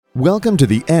Welcome to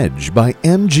The Edge by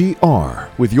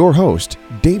MGR with your host,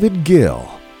 David Gill.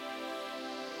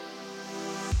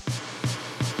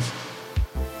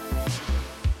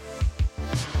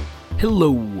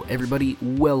 Hello, everybody.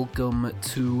 Welcome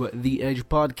to The Edge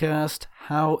podcast.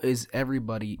 How is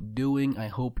everybody doing? I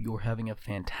hope you're having a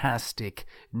fantastic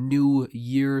new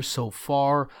year so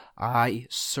far. I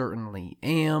certainly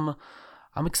am.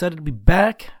 I'm excited to be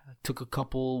back. I took a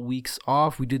couple weeks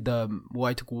off. I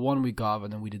took 1 week off,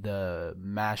 and then we did the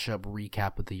mashup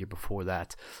recap of the year before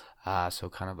that. So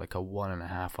kind of like a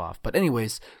 1.5 off. But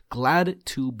anyways, glad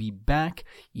to be back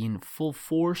in full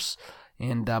force.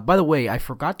 And by the way, I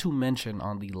forgot to mention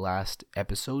on the last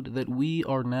episode that we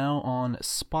are now on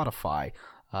Spotify.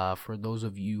 For those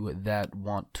of you that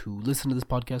want to listen to this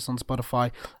podcast on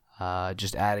Spotify,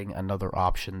 just adding another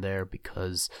option there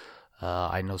because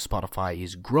I know Spotify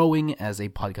is growing as a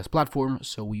podcast platform,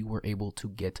 so we were able to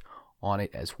get on it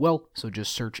as well. So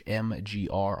just search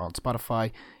MGR on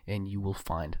Spotify and you will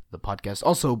find the podcast.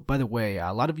 Also, by the way,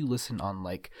 a lot of you listen on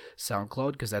like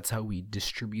SoundCloud because that's how we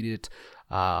distribute it.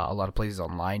 A lot of places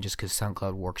online just because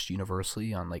SoundCloud works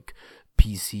universally on like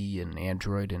PC and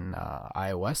Android and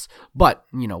iOS. But,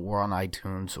 you know, we're on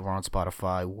iTunes, we're on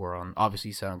Spotify, we're on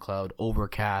obviously SoundCloud,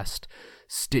 Overcast,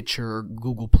 Stitcher,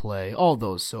 Google Play, all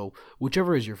those. So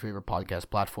whichever is your favorite podcast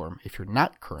platform, if you're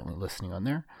not currently listening on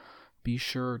there, be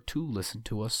sure to listen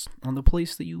to us on the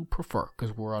place that you prefer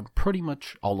because we're on pretty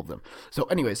much all of them. So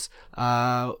anyways,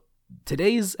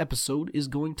 today's episode is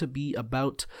going to be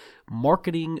about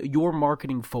your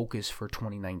marketing focus for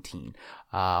 2019.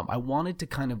 I wanted to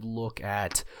kind of look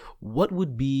at what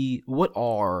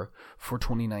are for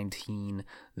 2019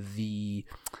 the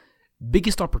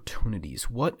biggest opportunities,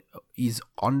 what is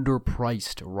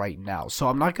underpriced right now. So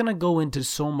I'm not going to go into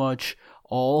so much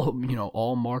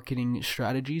all marketing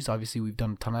strategies. Obviously, we've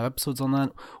done a ton of episodes on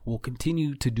that. We'll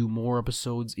continue to do more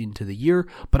episodes into the year,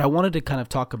 but I wanted to kind of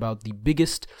talk about the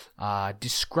biggest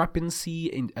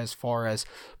discrepancy as far as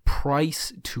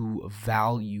price to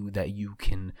value that you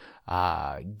can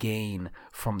gain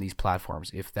from these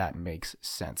platforms, if that makes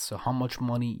sense. So how much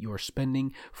money you're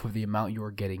spending for the amount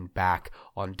you're getting back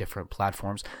on different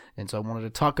platforms. And so I wanted to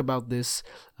talk about this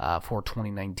for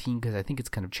 2019 because I think it's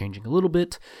kind of changing a little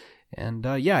bit. And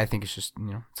I think it's just,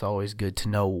 it's always good to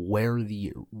know where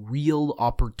the real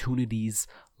opportunities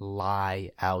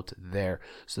lie out there.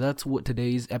 So that's what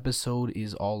today's episode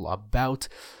is all about.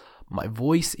 My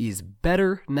voice is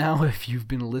better now. If you've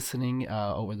been listening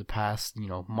over the past,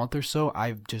 month or so,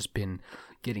 I've just been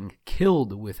getting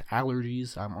killed with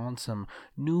allergies. I'm on some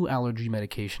new allergy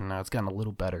medication now. It's gotten a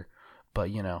little better. But,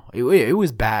 it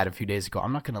was bad a few days ago.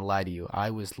 I'm not going to lie to you. I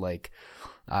was like,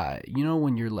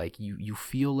 when you're like, you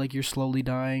feel like you're slowly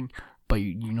dying, but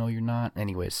you're not.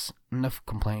 Anyways, enough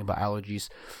complaining about allergies.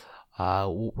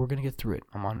 We're going to get through it.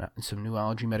 I'm on some new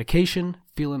allergy medication,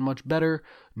 feeling much better.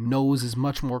 Nose is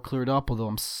much more cleared up, although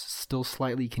I'm still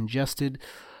slightly congested.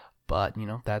 But,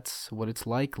 that's what it's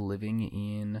like living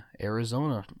in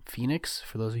Arizona. Phoenix,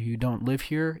 for those of you who don't live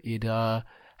here, it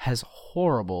has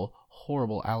horrible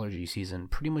allergy season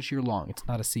pretty much year long. It's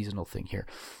not a seasonal thing here.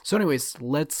 So anyways,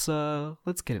 let's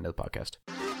get into the podcast.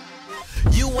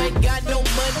 You ain't got no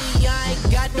money, I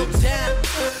ain't got no time.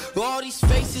 All these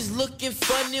faces looking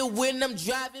funny when I'm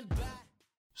driving by.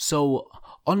 So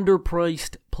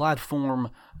underpriced platform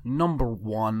number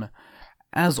one,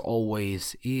 as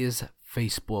always, is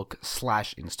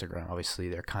Facebook/Instagram. Obviously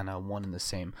they're kind of one and the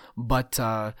same, but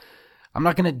I'm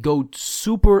not going to go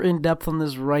super in-depth on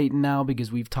this right now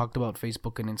because we've talked about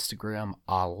Facebook and Instagram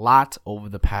a lot over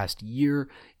the past year,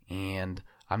 and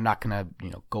I'm not going to,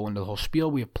 go into the whole spiel.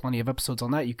 We have plenty of episodes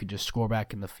on that. You could just scroll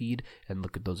back in the feed and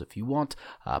look at those if you want.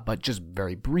 But just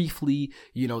very briefly,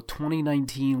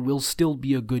 2019 will still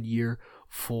be a good year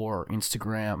for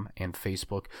Instagram and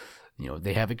Facebook.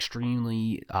 They have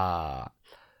extremely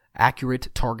accurate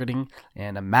targeting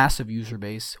and a massive user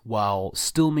base while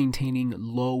still maintaining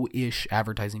low-ish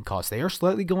advertising costs. They are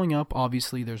slightly going up.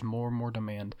 Obviously, there's more and more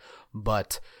demand,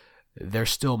 but they're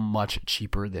still much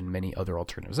cheaper than many other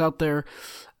alternatives out there.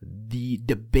 The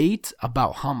debate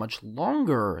about how much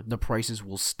longer the prices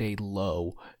will stay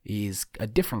low is a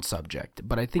different subject,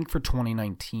 but I think for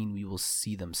 2019 we will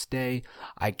see them stay.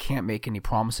 I can't make any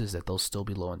promises that they'll still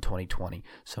be low in 2020,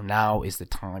 so now is the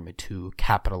time to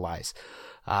capitalize.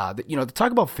 The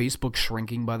talk about Facebook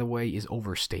shrinking, by the way, is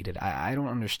overstated. I don't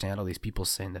understand all these people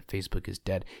saying that Facebook is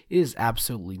dead. It is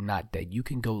absolutely not dead. You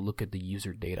can go look at the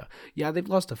user data. Yeah, they've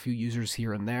lost a few users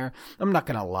here and there. I'm not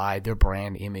going to lie. Their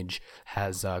brand image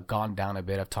has gone down a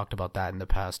bit. I've talked about that in the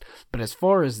past. But as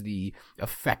far as the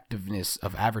effectiveness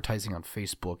of advertising on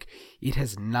Facebook, it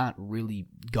has not really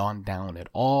gone down at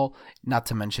all. Not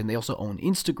to mention, they also own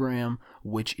Instagram,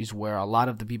 which is where a lot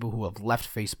of the people who have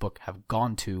left Facebook have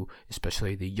gone to,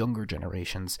 especially the younger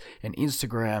generations. And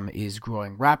Instagram is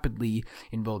growing rapidly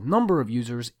in both number of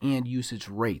users and usage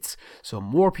rates. So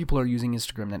more people are using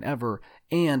Instagram than ever,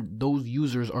 and those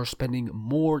users are spending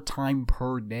more time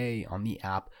per day on the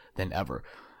app than ever.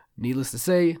 Needless to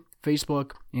say,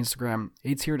 Facebook, Instagram,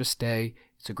 it's here to stay.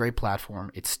 It's a great platform.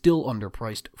 It's still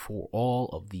underpriced for all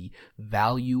of the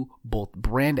value, both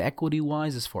brand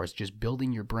equity-wise, as far as just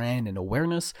building your brand and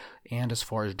awareness, and as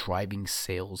far as driving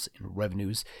sales and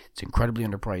revenues. It's incredibly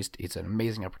underpriced. It's an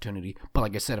amazing opportunity. But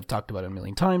like I said, I've talked about it a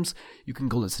million times. You can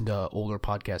go listen to older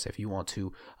podcasts if you want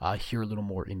to hear a little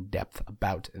more in depth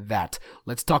about that.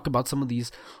 Let's talk about some of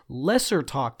these lesser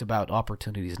talked about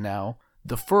opportunities now.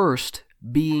 The first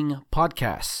being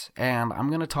podcasts, and I'm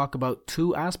going to talk about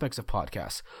two aspects of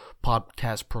podcasts.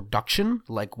 Podcast production,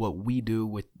 like what we do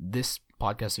with this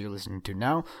podcast that you're listening to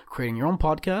now, creating your own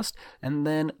podcast, and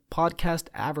then podcast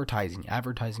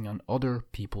advertising on other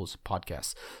people's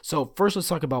podcasts. So first, let's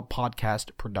talk about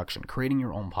podcast production, creating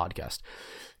your own podcast.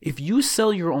 If you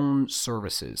sell your own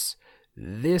services,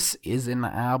 this is an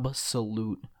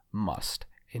absolute must.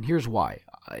 And here's why.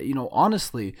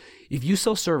 Honestly, if you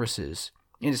sell services,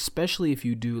 and especially if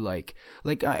you do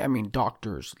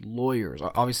doctors, lawyers,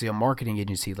 obviously a marketing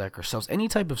agency like ourselves, any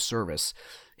type of service,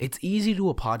 it's easy to do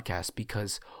a podcast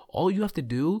because all you have to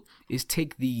do is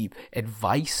take the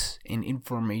advice and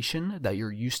information that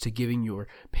you're used to giving your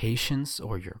patients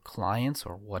or your clients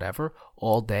or whatever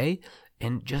all day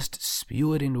and just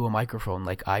spew it into a microphone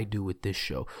like I do with this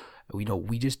show. We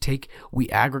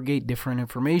aggregate different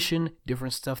information,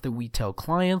 different stuff that we tell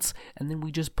clients, and then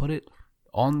we just put it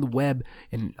on the web,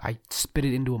 and I spit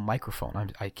it into a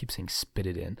microphone. I keep saying spit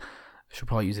it in. I should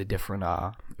probably use a different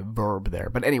verb there.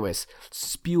 But anyways,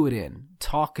 spew it in,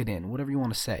 talk it in, whatever you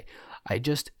want to say. I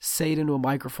just say it into a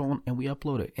microphone, and we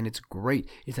upload it, and it's great.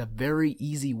 It's a very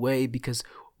easy way because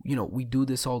we do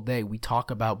this all day. We talk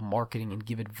about marketing and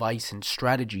give advice and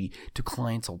strategy to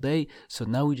clients all day. So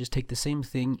now we just take the same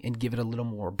thing and give it a little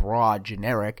more broad,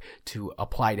 generic to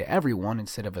apply to everyone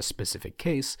instead of a specific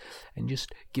case, and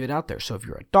just give it out there. So if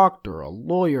you're a doctor, a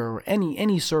lawyer, or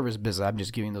any service business, I'm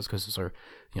just giving those because those are,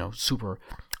 super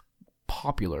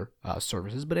popular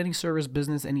services, but any service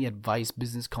business, any advice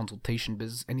business, consultation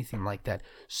business, anything like that,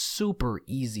 super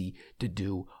easy to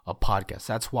do a podcast.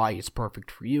 That's why it's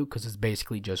perfect for you, because it's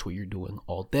basically just what you're doing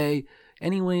all day.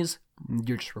 Anyways,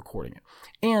 you're just recording it.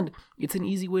 And it's an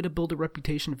easy way to build a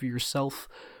reputation for yourself,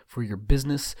 for your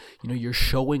business. You're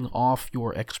showing off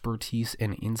your expertise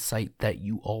and insight that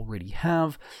you already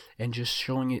have and just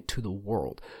showing it to the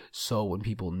world. So when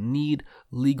people need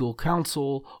legal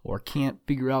counsel or can't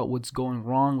figure out what's going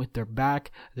wrong with their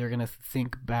back, they're going to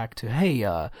think back to,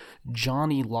 hey,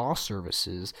 Johnny Law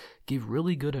Services gave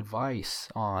really good advice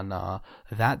on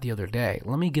that the other day.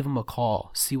 Let me give him a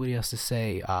call, see what he has to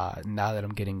say now that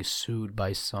I'm getting sued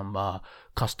by some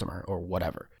customer or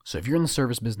whatever. So if you're in the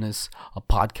service business, a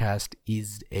podcast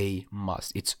is a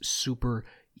must. It's super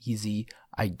easy.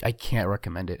 I can't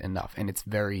recommend it enough. And it's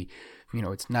very,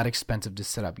 it's not expensive to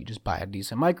set up. You just buy a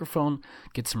decent microphone,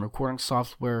 get some recording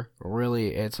software.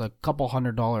 Really, it's a couple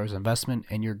 $100 investment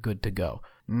and you're good to go.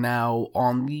 Now,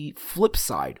 on the flip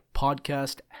side,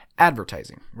 podcast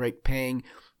advertising, right? Paying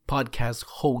podcast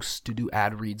hosts to do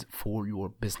ad reads for your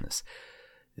business.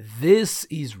 This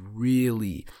is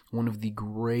really one of the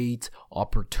great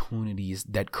opportunities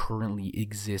that currently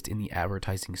exist in the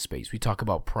advertising space. We talk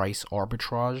about price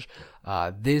arbitrage.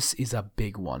 This is a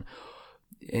big one.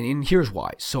 And here's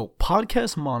why. So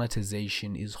podcast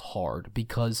monetization is hard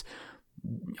because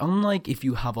unlike if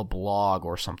you have a blog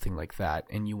or something like that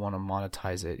and you want to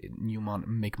monetize it and you want to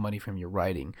make money from your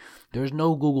writing, there's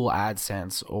no Google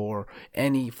AdSense or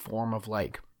any form of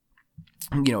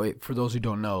for those who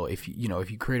don't know, if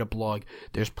you create a blog,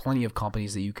 there's plenty of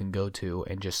companies that you can go to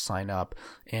and just sign up,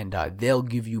 and they'll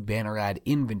give you banner ad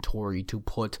inventory to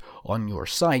put on your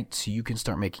site so you can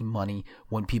start making money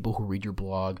when people who read your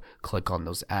blog click on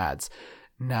those ads.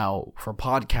 Now, for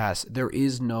podcasts, there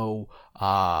is no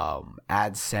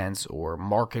AdSense or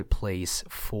marketplace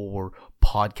for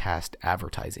podcast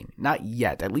advertising. Not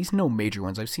yet, at least no major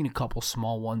ones. I've seen a couple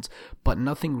small ones, but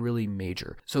nothing really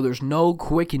major. So there's no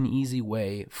quick and easy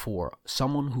way for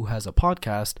someone who has a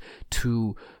podcast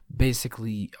to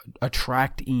basically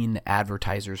attract in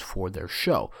advertisers for their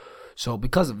show. So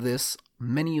because of this,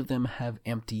 many of them have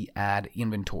empty ad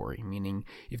inventory, meaning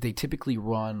if they typically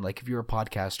run, like if you're a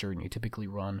podcaster and you typically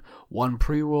run one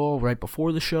pre-roll right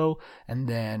before the show and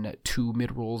then 2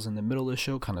 mid-rolls in the middle of the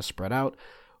show, kind of spread out,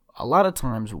 a lot of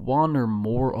times one or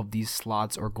more of these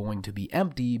slots are going to be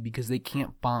empty because they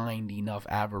can't find enough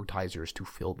advertisers to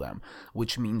fill them,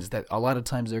 which means that a lot of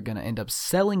times they're going to end up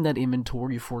selling that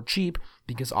inventory for cheap,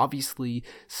 because obviously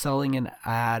selling an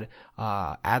ad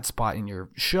spot in your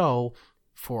show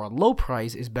for a low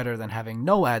price is better than having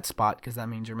no ad spot, because that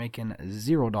means you're making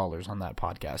 $0 on that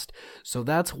podcast. So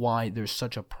that's why there's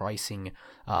such a pricing,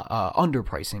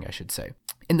 underpricing, I should say.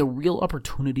 And the real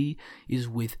opportunity is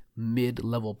with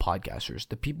mid-level podcasters,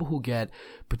 the people who get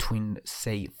between,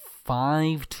 say,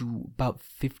 5 to about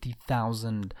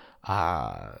 50,000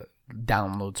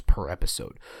 downloads per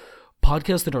episode.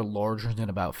 Podcasts that are larger than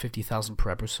about 50,000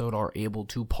 per episode are able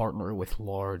to partner with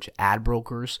large ad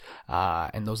brokers,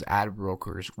 and those ad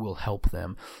brokers will help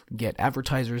them get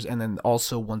advertisers. And then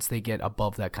also once they get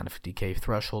above that kind of 50K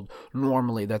threshold,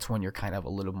 normally that's when you're kind of a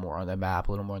little more on the map,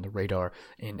 a little more on the radar,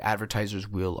 and advertisers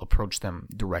will approach them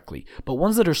directly. But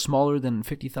ones that are smaller than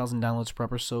 50,000 downloads per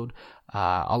episode,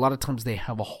 a lot of times they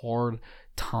have a hard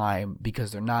time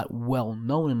because they're not well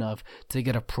known enough to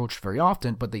get approached very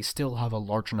often, but they still have a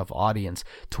large enough audience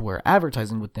to where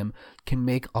advertising with them can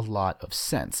make a lot of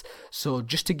sense. So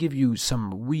just to give you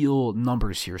some real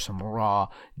numbers here, some raw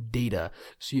data,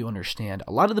 so you understand,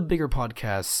 a lot of the bigger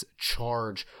podcasts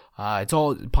charge,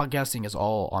 podcasting is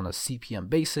all on a CPM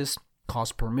basis.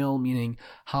 Cost per mil, meaning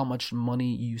how much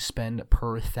money you spend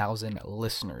per 1,000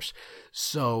 listeners.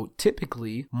 So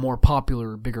typically, more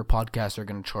popular, bigger podcasts are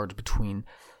going to charge between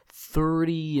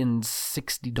 $30 and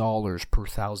 $60 per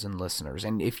 1,000 listeners.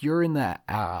 And if you're in the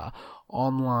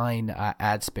online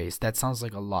ad space, that sounds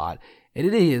like a lot. And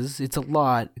it's a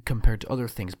lot compared to other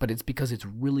things, but it's because it's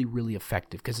really, really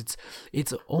effective, because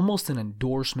it's almost an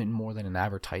endorsement more than an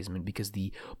advertisement, because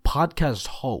the podcast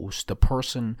host, the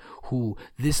person who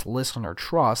this listener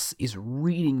trusts, is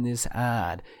reading this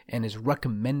ad and is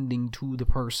recommending to the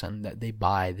person that they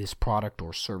buy this product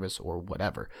or service or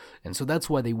whatever. And so that's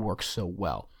why they work so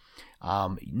well.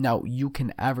 Now you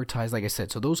can advertise, like I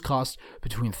said, so those cost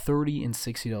between $30 and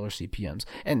 $60 CPMs,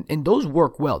 and those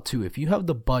work well too. If you have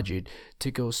the budget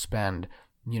to go spend,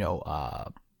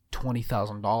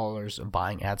 $20,000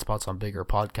 buying ad spots on bigger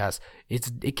podcasts,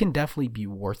 it can definitely be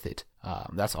worth it.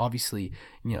 That's obviously,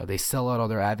 they sell out all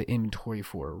their ad inventory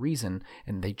for a reason,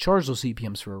 and they charge those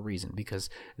CPMs for a reason, because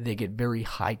they get very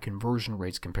high conversion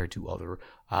rates compared to other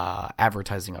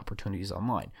advertising opportunities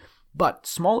online. But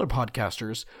smaller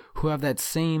podcasters who have that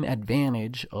same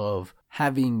advantage of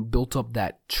having built up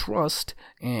that trust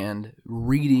and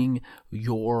reading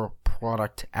your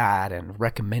product ad and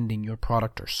recommending your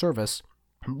product or service,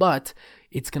 but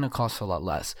it's going to cost a lot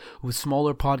less. With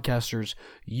smaller podcasters,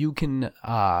 you can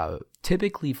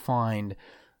typically find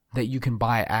that you can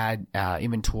buy ad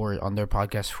inventory on their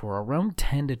podcast for around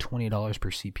 $10 to $20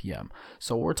 per CPM.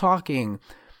 So we're talking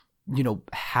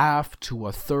half to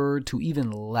a third to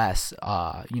even less,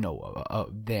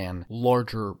 than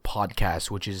larger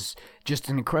podcasts, which is just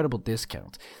an incredible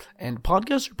discount. And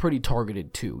podcasts are pretty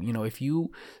targeted too. If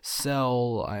you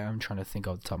sell, I'm trying to think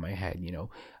off the top of my head,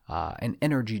 an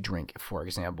energy drink, for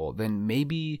example, then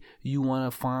maybe you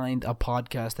want to find a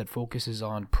podcast that focuses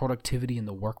on productivity in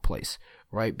the workplace,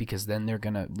 right? Because then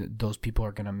those people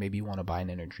are gonna maybe want to buy an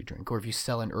energy drink. Or if you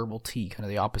sell an herbal tea, kind of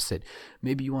the opposite,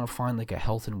 maybe you want to find like a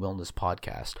health and wellness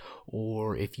podcast.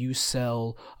 Or if you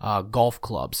sell golf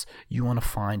clubs, you want to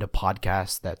find a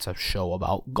podcast that's a show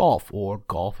about golf or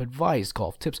golf advice,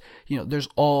 golf tips. There's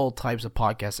all types of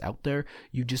podcasts out there.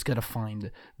 You just got to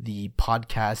find the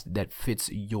podcast that fits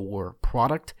your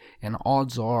product, and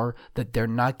odds are that they're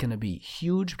not going to be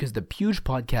huge, because the huge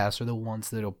podcasts are the ones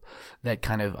that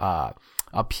kind of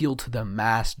appeal to the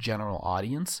mass general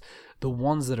audience. The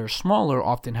ones that are smaller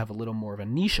often have a little more of a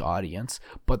niche audience,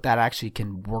 but that actually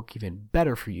can work even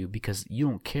better for you, because you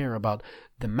don't care about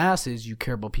the masses, you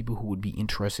care about people who would be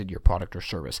interested in your product or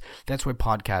service. That's why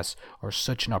podcasts are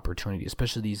such an opportunity,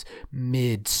 especially these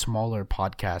smaller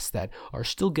podcasts that are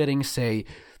still getting, say,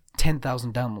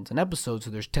 10,000 downloads an episode, so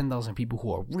there's 10,000 people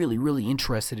who are really, really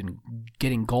interested in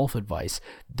getting golf advice.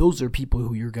 Those are people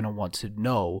who you're going to want to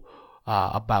know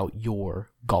about your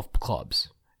golf clubs,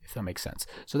 if that makes sense.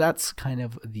 So that's kind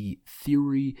of the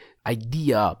theory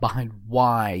idea behind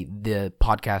why the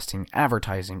podcasting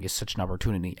advertising is such an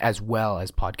opportunity, as well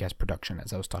as podcast production,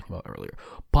 as I was talking about earlier.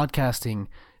 Podcasting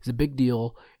is a big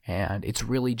deal, And it's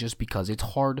really just because it's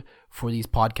hard for these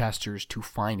podcasters to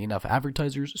find enough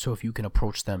advertisers. So if you can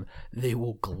approach them, they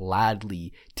will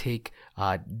gladly take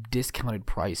a discounted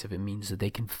price if it means that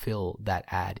they can fill that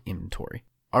ad inventory.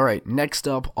 All right, next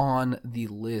up on the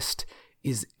list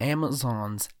is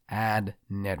Amazon's ad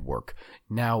network.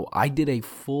 Now, I did a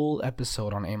full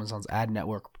episode on Amazon's ad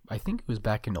network, I think it was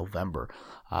back in November,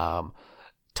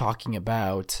 talking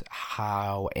about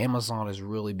how Amazon is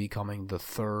really becoming the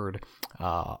third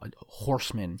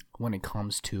horseman when it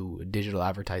comes to digital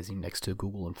advertising next to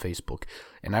Google and Facebook.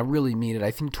 And I really mean it.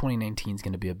 I think 2019 is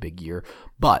going to be a big year,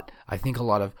 but I think a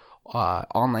lot of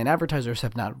online advertisers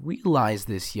have not realized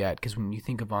this yet, because when you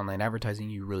think of online advertising,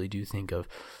 you really do think of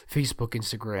Facebook,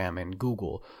 Instagram, and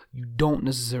Google. You don't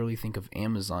necessarily think of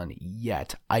Amazon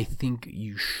yet. I think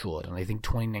you should, and I think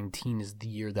 2019 is the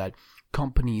year that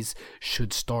companies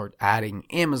should start adding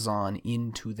Amazon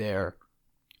into their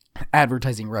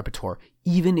advertising repertoire,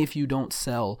 even if you don't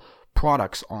sell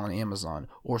products on Amazon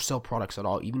or sell products at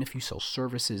all. Even if you sell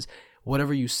services,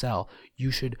 whatever you sell,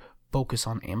 you should focus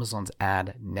on Amazon's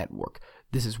ad network.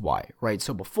 This is why, right?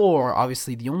 So before,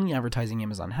 obviously, the only advertising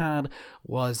Amazon had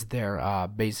was their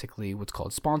basically what's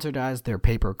called sponsored ads, their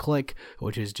pay-per-click,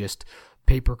 which is just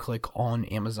pay-per-click on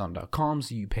Amazon.com.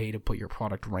 So you pay to put your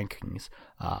product rankings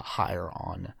higher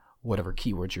on whatever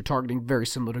keywords you're targeting. Very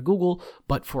similar to Google,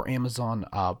 but for Amazon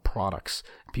products,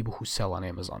 people who sell on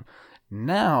Amazon.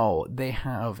 Now they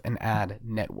have an ad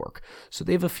network. So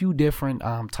they have a few different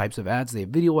types of ads. They have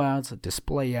video ads,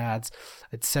 display ads,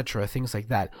 etc., things like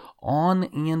that, on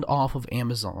and off of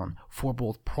Amazon for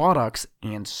both products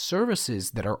and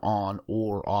services that are on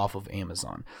or off of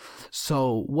Amazon.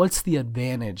 So what's the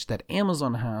advantage that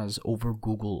Amazon has over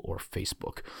Google or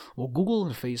Facebook? Well, Google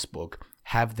and Facebook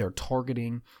have their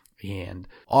targeting and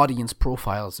audience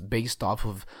profiles based off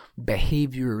of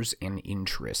behaviors and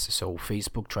interests. So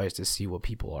Facebook tries to see what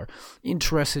people are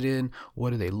interested in,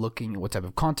 what are they looking, what type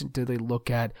of content do they look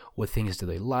at, what things do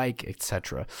they like,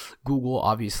 etc. Google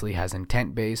obviously has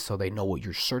intent based, so they know what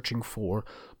you're searching for,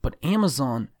 but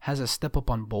Amazon has a step up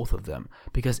on both of them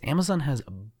because Amazon has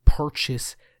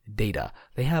purchase data.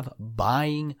 They have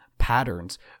buying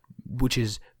patterns, which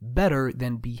is better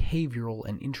than behavioral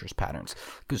and interest patterns,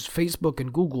 because Facebook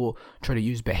and Google try to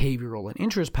use behavioral and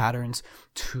interest patterns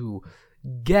to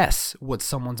guess what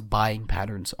someone's buying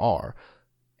patterns are.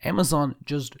 Amazon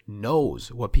just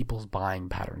knows what people's buying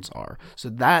patterns are. So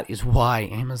that is why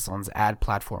Amazon's ad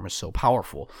platform is so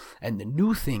powerful. And the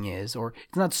new thing is, or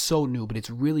it's not so new, but it's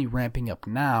really ramping up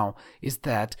now, is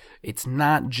that it's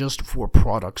not just for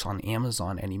products on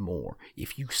Amazon anymore.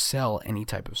 If you sell any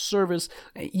type of service,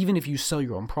 even if you sell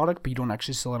your own product, but you don't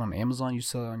actually sell it on Amazon, you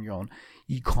sell it on your own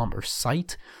e-commerce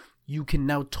site, you can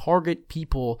now target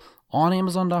people on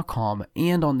Amazon.com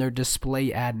and on their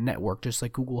display ad network, just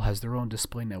like Google has their own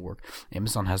display network.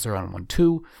 Amazon has their own one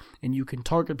too, and you can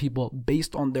target people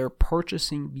based on their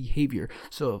purchasing behavior.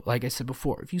 So, like I said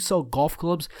before, if you sell golf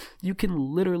clubs, you can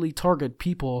literally target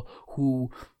people who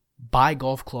buy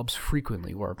golf clubs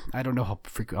frequently, or I don't know how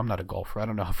frequent, I'm not a golfer, I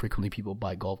don't know how frequently people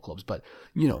buy golf clubs, but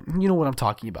you know what I'm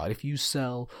talking about. If you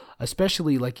sell,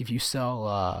 especially like if you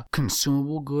sell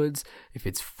consumable goods, if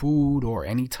it's food or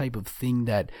any type of thing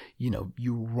that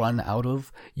you run out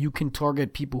of, you can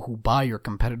target people who buy your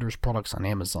competitors' products on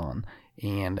Amazon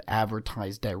and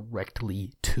advertise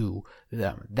directly to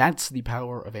them. That's the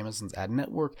power of Amazon's ad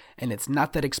network, and it's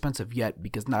not that expensive yet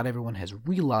because not everyone has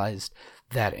realized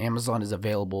that Amazon is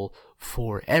available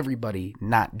for everybody,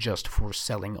 not just for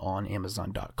selling on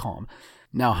Amazon.com.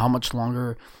 Now, how much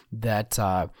longer that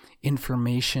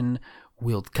information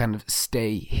will kind of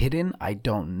stay hidden, I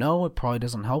don't know. It probably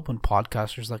doesn't help when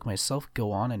podcasters like myself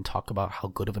go on and talk about how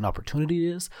good of an opportunity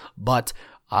it is, but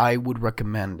I would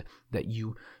recommend that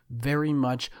you very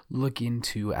much look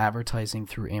into advertising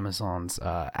through Amazon's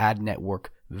ad network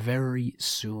very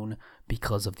soon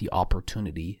because of the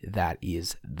opportunity that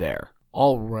is there.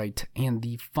 All right, and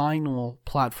the final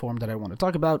platform that I want to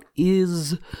talk about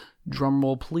is,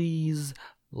 drumroll please,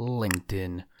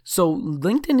 LinkedIn. So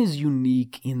LinkedIn is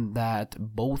unique in that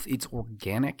both its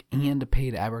organic and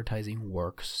paid advertising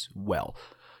works well.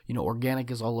 Organic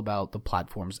is all about the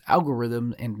platform's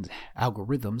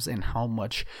algorithms and how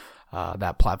much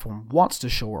that platform wants to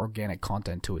show organic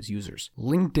content to its users.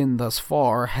 LinkedIn thus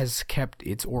far has kept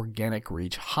its organic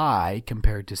reach high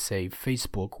compared to, say,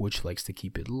 Facebook, which likes to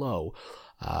keep it low.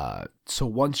 So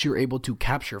once you're able to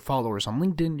capture followers on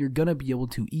LinkedIn, you're going to be able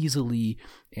to easily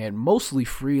and mostly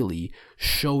freely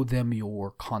show them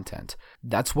your content.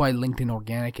 That's why LinkedIn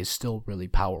Organic is still really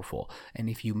powerful. And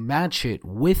if you match it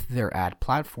with their ad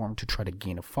platform to try to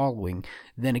gain a following,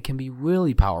 then it can be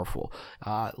really powerful.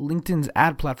 LinkedIn's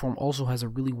ad platform also has a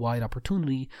really wide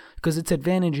opportunity because its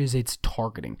advantage is its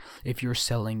targeting. If you're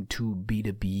selling to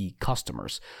B2B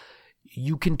customers,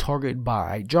 you can target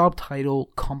by job title,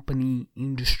 company,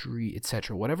 industry,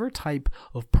 etc. Whatever type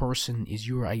of person is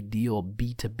your ideal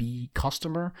B2B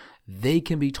customer, they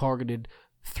can be targeted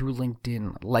through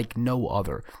LinkedIn like no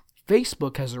other.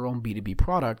 Facebook has their own B2B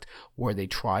product where they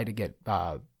try to get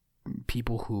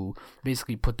people who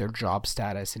basically put their job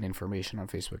status and information on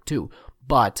Facebook too.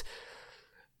 But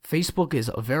Facebook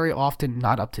is very often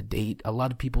not up to date. A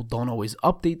lot of people don't always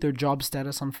update their job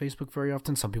status on Facebook very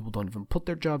often. Some people don't even put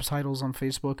their job titles on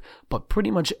Facebook, but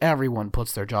pretty much everyone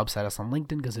puts their job status on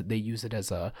LinkedIn because they use it as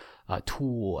a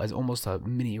tool, as almost a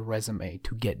mini resume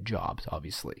to get jobs,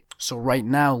 obviously. So right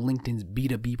now, LinkedIn's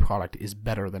B2B product is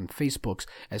better than Facebook's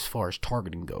as far as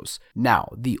targeting goes.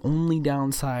 Now, the only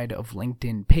downside of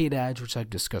LinkedIn paid ads, which I've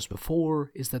discussed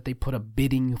before, is that they put a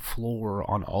bidding floor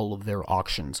on all of their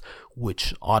auctions,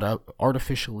 which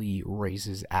artificially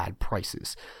raises ad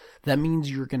prices. That means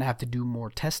you're going to have to do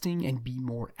more testing and be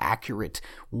more accurate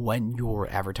when you're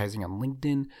advertising on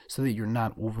LinkedIn so that you're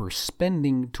not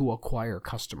overspending to acquire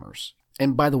customers.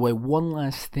 And by the way, one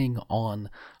last thing on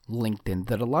LinkedIn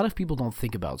that a lot of people don't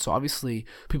think about. So obviously,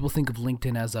 people think of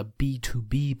LinkedIn as a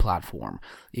B2B platform.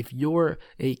 If you're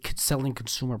selling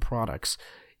consumer products,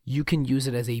 you can use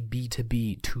it as a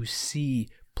B2B2C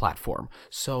platform.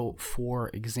 So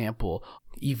for example,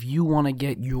 if you want to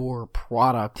get your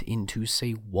product into,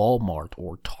 say, Walmart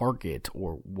or Target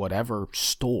or whatever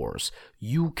stores,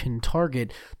 you can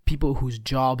target people whose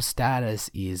job status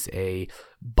is a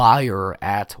buyer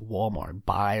at Walmart,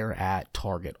 buyer at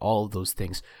Target, all of those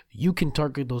things. You can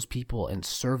target those people and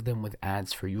serve them with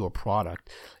ads for your product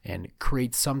and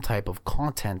create some type of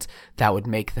content that would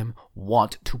make them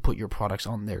want to put your products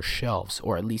on their shelves,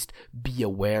 or at least be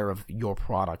aware of your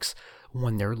products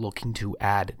when they're looking to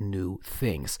add new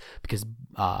things, because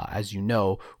as you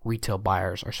know, retail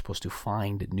buyers are supposed to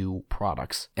find new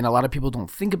products, and a lot of people don't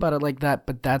think about it like that,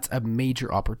 but that's a major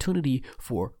opportunity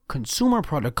for consumer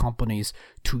product companies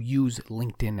to use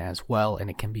LinkedIn as well, and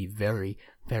it can be very,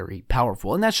 very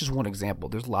powerful. And that's just one example.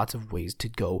 There's lots of ways to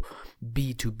go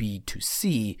B2B to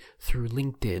C through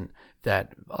LinkedIn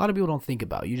that a lot of people don't think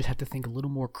about. You just have to think a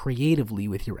little more creatively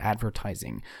with your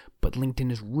advertising. But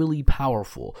LinkedIn is really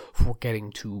powerful for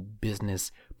getting to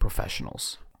business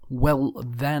professionals. Well,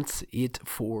 that's it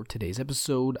for today's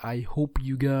episode. I hope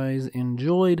you guys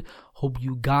enjoyed. Hope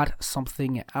you got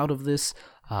something out of this.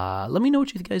 Let me know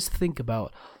what you guys think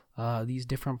about these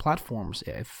different platforms.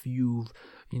 If you've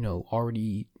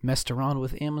already messed around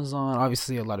with Amazon,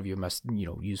 obviously a lot of you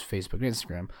use Facebook and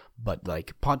Instagram, but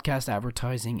like podcast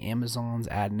advertising, Amazon's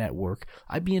ad network,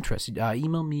 I'd be interested.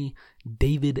 Email me,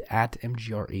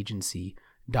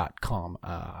 david@mgragency.com.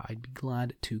 I'd be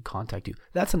glad to contact you.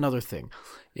 That's another thing.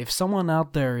 If someone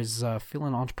out there is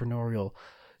feeling entrepreneurial,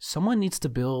 someone needs to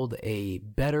build a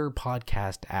better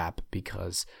podcast app,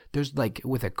 because there's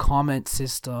with a comment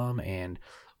system and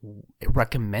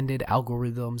recommended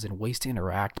algorithms and ways to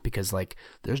interact, because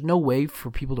there's no way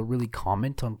for people to really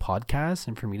comment on podcasts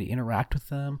and for me to interact with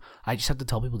them. I just have to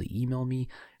tell people to email me.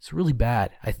 It's really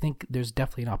bad. I think there's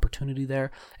definitely an opportunity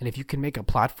there, and if you can make a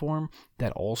platform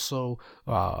that also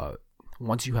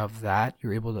once you have that,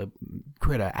 you're able to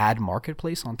create an ad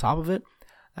marketplace on top of it,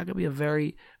 that could be a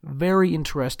very, very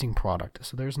interesting product.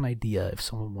 So there's an idea if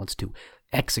someone wants to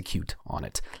execute on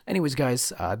it. Anyways,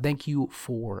 guys, thank you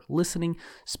for listening.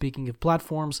 Speaking of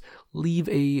platforms, leave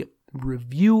a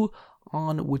review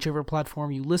on whichever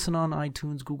platform you listen on: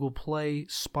 iTunes, Google Play,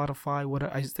 Spotify.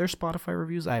 Is there Spotify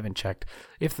reviews? I haven't checked.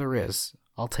 If there is,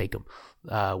 I'll take them.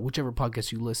 Whichever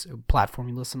platform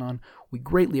you listen on, we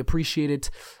greatly appreciate it.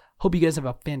 Hope you guys have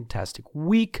a fantastic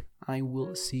week. I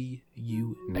will see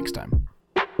you next time.